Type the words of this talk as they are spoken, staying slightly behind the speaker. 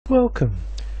Welcome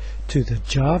to the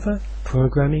Java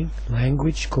Programming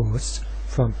Language course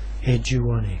from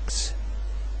Eduonix.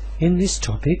 In this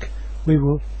topic we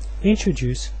will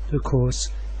introduce the course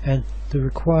and the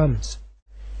requirements.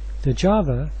 The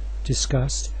Java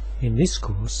discussed in this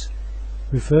course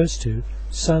refers to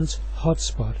Sun's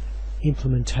hotspot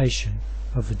implementation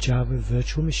of the Java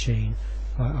virtual machine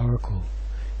by Oracle.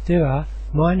 There are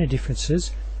minor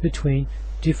differences between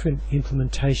different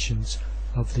implementations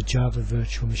of the Java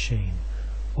virtual machine.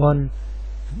 One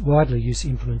widely used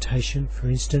implementation, for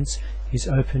instance, is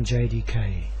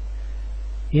OpenJDK.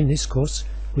 In this course,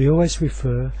 we always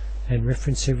refer and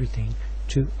reference everything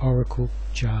to Oracle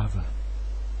Java.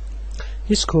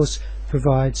 This course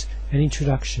provides an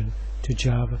introduction to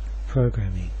Java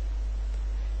programming.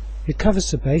 It covers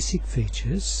the basic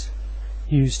features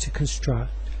used to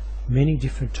construct many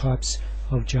different types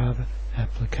of Java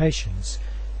applications,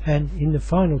 and in the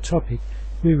final topic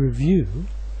we review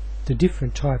the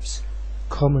different types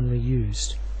commonly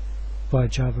used by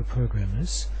Java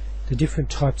programmers, the different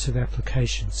types of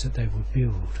applications that they will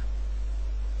build.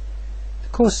 The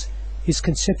course is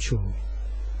conceptual.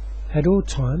 At all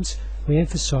times we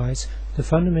emphasize the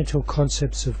fundamental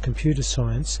concepts of computer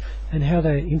science and how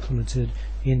they are implemented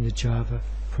in the Java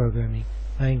programming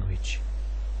language.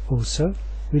 Also,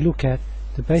 we look at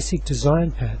the basic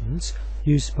design patterns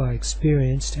used by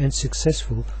experienced and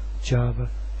successful Java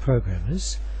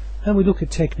programmers, and we look at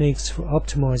techniques for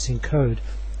optimizing code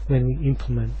when we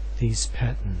implement these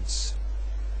patterns.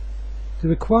 The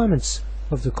requirements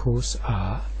of the course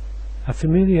are a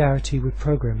familiarity with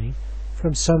programming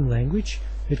from some language.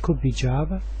 It could be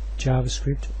Java,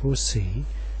 JavaScript or C,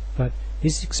 but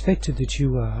it's expected that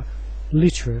you are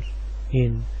literate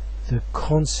in the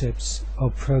concepts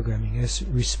of programming as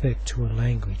respect to a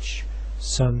language.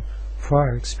 Some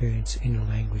prior experience in a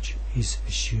language is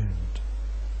assumed.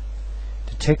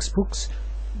 The textbooks,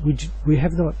 we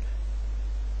have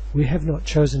not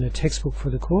chosen a textbook for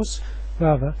the course.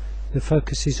 Rather, the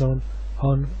focus is on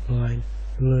online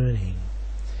learning.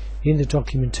 In the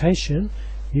documentation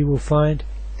you will find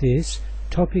this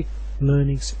topic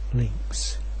learnings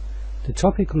links. The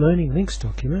topic learning links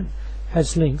document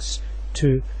has links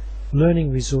to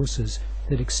learning resources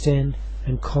that extend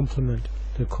and complement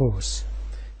the course.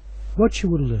 What you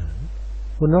will learn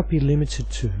will not be limited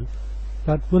to,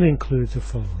 but will include the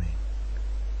following: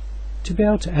 to be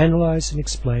able to analyze and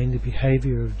explain the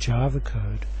behavior of Java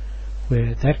code,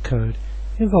 where that code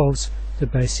involves the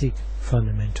basic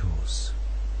fundamentals;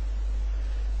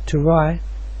 to write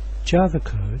Java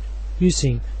code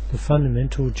using the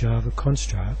fundamental Java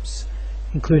constructs,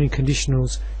 including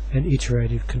conditionals and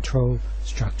iterative control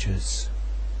structures;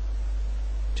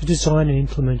 to design and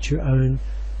implement your own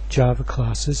Java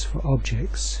classes for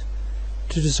objects;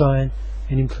 to design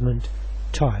and implement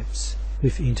types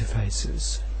with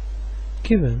interfaces,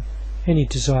 given any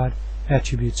desired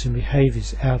attributes and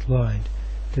behaviors outlined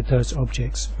that those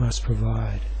objects must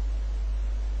provide;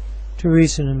 to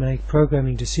reason and make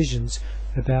programming decisions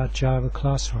about Java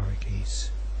class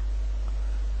hierarchies;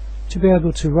 to be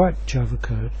able to write Java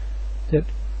code that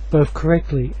both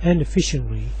correctly and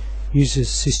efficiently uses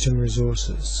system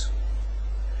resources;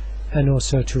 and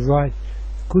also to write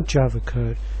good Java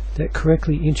code that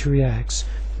correctly interacts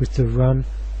with the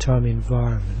runtime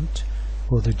environment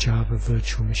or the Java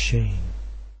virtual machine.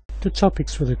 The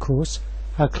topics for the course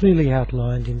are clearly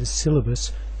outlined in the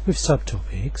syllabus with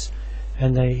subtopics,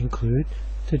 and they include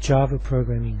the Java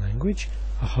programming language,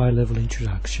 a high-level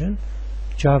introduction;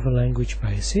 Java language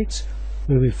basics,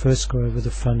 where we first go over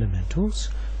the fundamentals;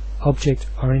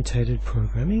 object-oriented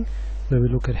programming, where we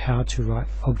look at how to write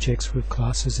objects with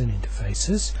classes and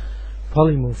interfaces;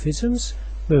 polymorphisms,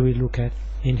 where we look at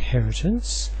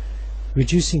inheritance;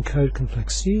 reducing code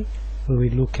complexity, where we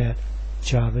look at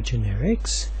Java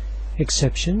generics;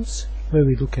 exceptions, where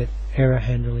we look at error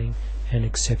handling and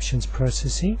exceptions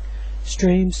processing;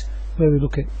 streams, where we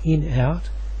look at in-out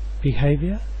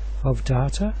behavior of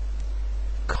data;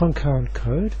 concurrent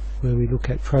code, where we look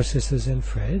at processes and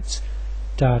threads;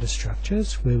 data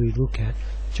structures, where we look at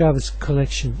Java's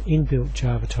collection inbuilt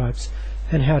Java types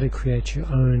and how to create your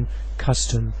own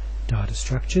custom data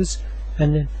structures;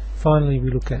 and then finally we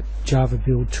look at Java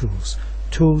build tools,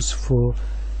 tools for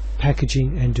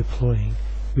packaging and deploying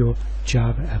your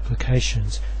Java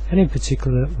applications. And in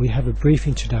particular we have a brief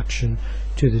introduction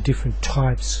to the different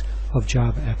types of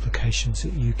Java applications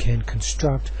that you can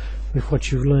construct with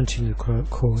what you've learnt in the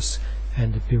course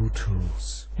and the build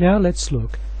tools. Now let's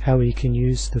look how we can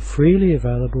use the freely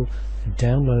available and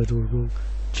downloadable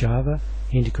Java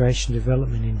integration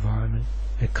development environment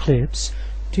Eclipse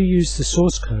to use the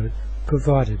source code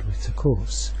provided with the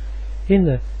course. In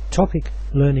the Topic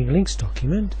Learning Links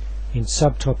document, in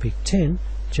Subtopic 10,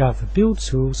 Java Build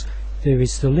Tools, there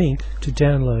is the link to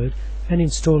download and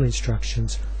install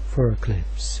instructions for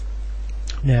Eclipse.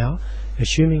 Now,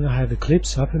 assuming I have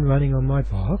Eclipse up and running on my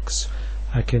box,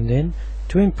 I can then,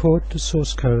 to import the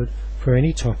source code for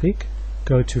any topic,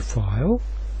 go to File,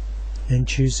 and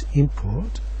choose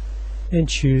Import, and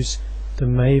choose the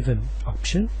Maven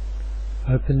option,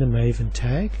 open the Maven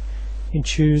tag, and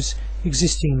choose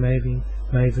Existing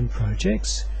Maven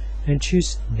Projects, and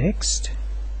choose Next.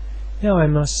 Now I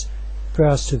must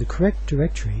browse to the correct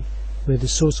directory where the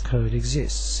source code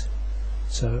exists.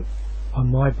 So on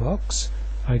my box,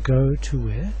 I go to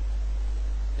where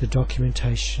the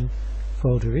documentation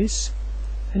folder is,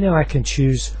 and now I can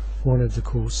choose one of the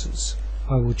courses.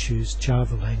 I will choose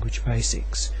Java Language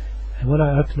Basics, and when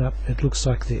I open up, it looks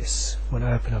like this when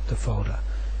I open up the folder.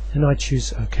 And I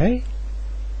choose OK,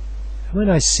 and when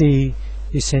I see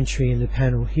this entry in the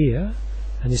panel here,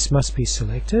 and this must be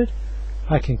selected,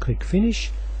 I can click Finish,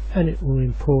 and it will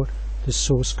import the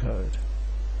source code.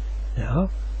 Now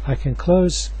I can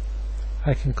close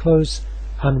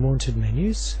unwanted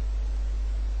menus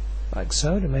like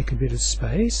so to make a bit of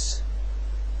space,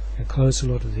 and close a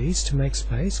lot of these to make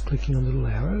space, clicking on little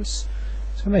arrows.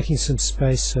 So I'm making some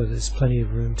space so there's plenty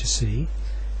of room to see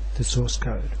the source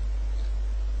code.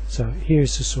 So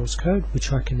here's the source code,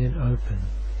 which I can then open.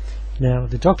 Now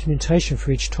the documentation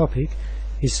for each topic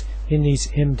is in these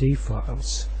MD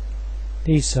files.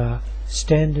 These are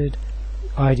standard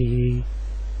IDE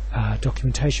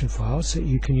documentation files that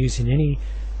you can use in any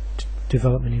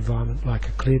development environment like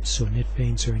Eclipse or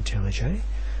NetBeans or IntelliJ.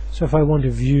 So if I want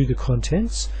to view the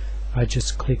contents, I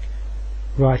just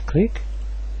right click,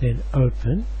 then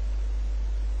open,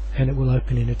 and it will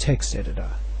open in a text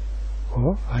editor.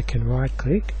 Or I can right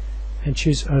click and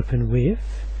choose Open With,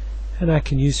 and I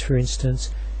can use, for instance,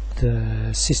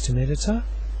 the system editor.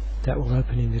 That will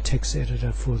open in the text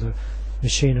editor for the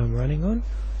machine I'm running on.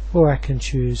 Or I can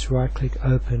choose right click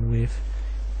Open With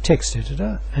Text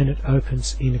Editor, and it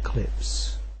opens in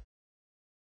Eclipse.